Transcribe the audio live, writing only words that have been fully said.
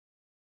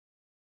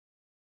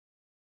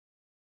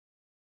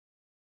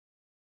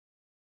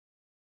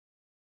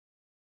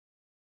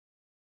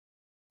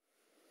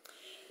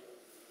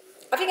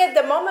think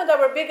at the moment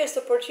our biggest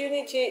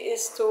opportunity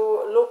is to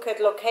look at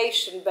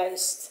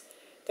location-based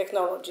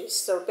technologies.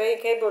 So being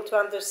able to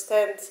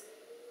understand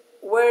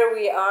where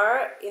we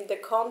are in the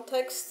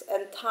context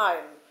and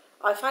time.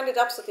 I find it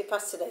absolutely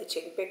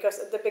fascinating because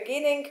at the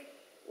beginning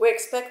we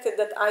expected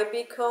that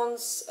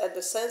iBeacons and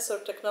the sensor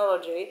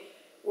technology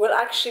will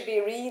actually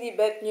be really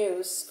bad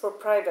news for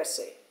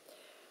privacy.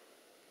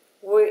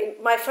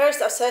 My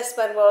first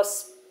assessment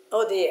was,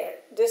 oh dear,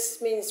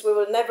 this means we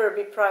will never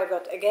be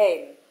private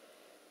again.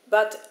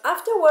 But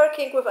after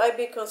working with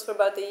iBeacons for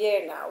about a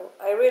year now,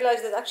 I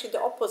realized that actually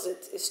the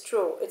opposite is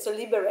true. It's a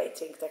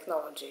liberating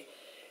technology.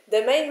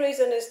 The main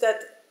reason is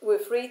that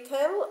with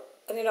retail,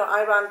 and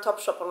I ran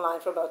Topshop Online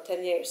for about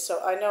 10 years,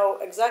 so I know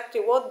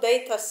exactly what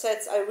data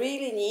sets I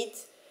really need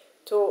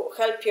to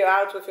help you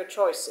out with your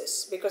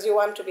choices, because you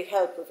want to be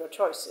helped with your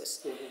choices.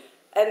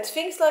 Mm-hmm. And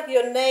things like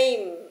your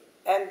name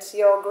and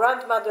your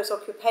grandmother's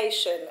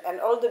occupation and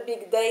all the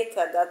big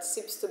data that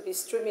seems to be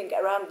streaming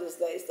around these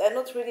days, they're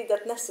not really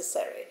that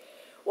necessary.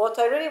 What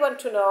I really want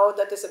to know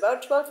that is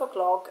about 12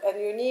 o'clock and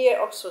you're near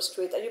Oxford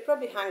Street and you're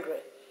probably hungry.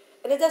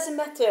 And it doesn't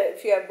matter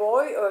if you're a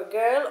boy or a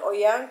girl or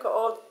young or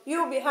old,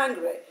 you'll be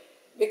hungry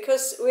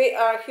because we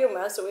are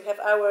humans, so we have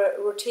our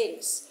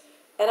routines.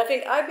 And I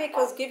think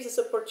iBeacons gives us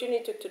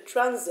opportunity to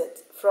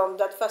transit from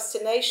that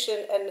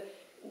fascination and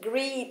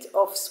greed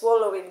of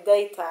swallowing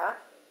data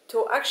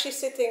to actually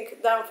sitting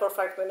down for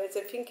 5 minutes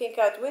and thinking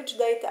out which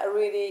data are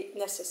really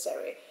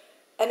necessary.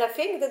 And I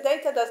think the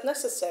data that's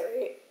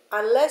necessary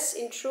are less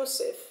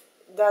intrusive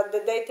than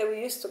the data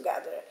we used to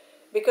gather,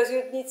 because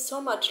you need so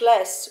much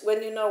less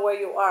when you know where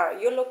you are.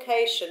 Your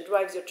location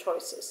drives your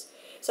choices.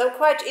 So I'm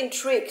quite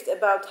intrigued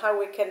about how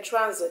we can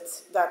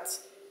transit that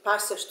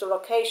passage to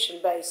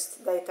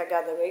location-based data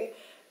gathering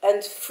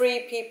and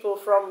free people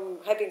from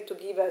having to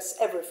give us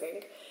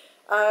everything.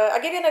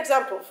 I'll give you an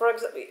example. For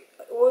example,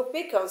 with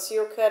beacons,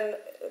 you can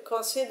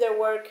consider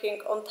working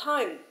on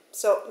time.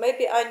 So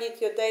maybe I need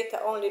your data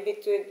only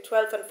between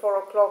 12 and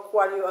 4 o'clock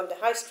while you're on the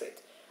high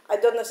street. I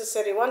don't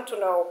necessarily want to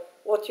know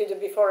what you do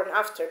before and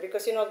after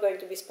because you're not going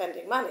to be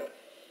spending money.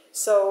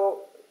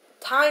 So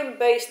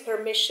time-based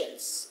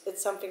permissions,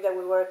 it's something that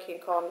we're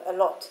working on a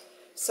lot.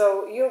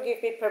 So you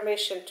give me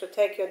permission to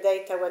take your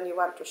data when you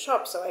want to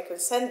shop so I can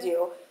send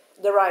you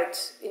the right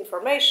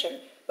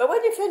information. But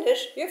when you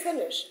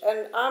finish,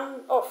 and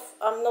I'm off.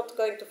 I'm not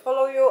going to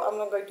follow you, I'm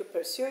not going to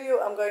pursue you,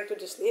 I'm going to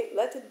just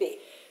let it be.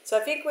 So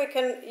I think we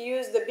can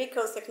use the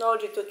beacons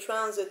technology to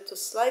transit to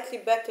slightly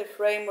better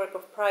framework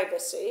of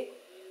privacy,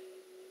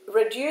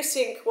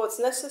 reducing what's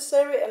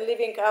necessary and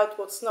leaving out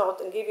what's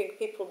not, and giving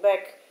people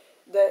back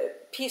the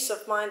peace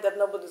of mind that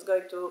nobody's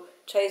going to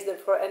chase them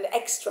for an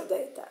extra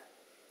data.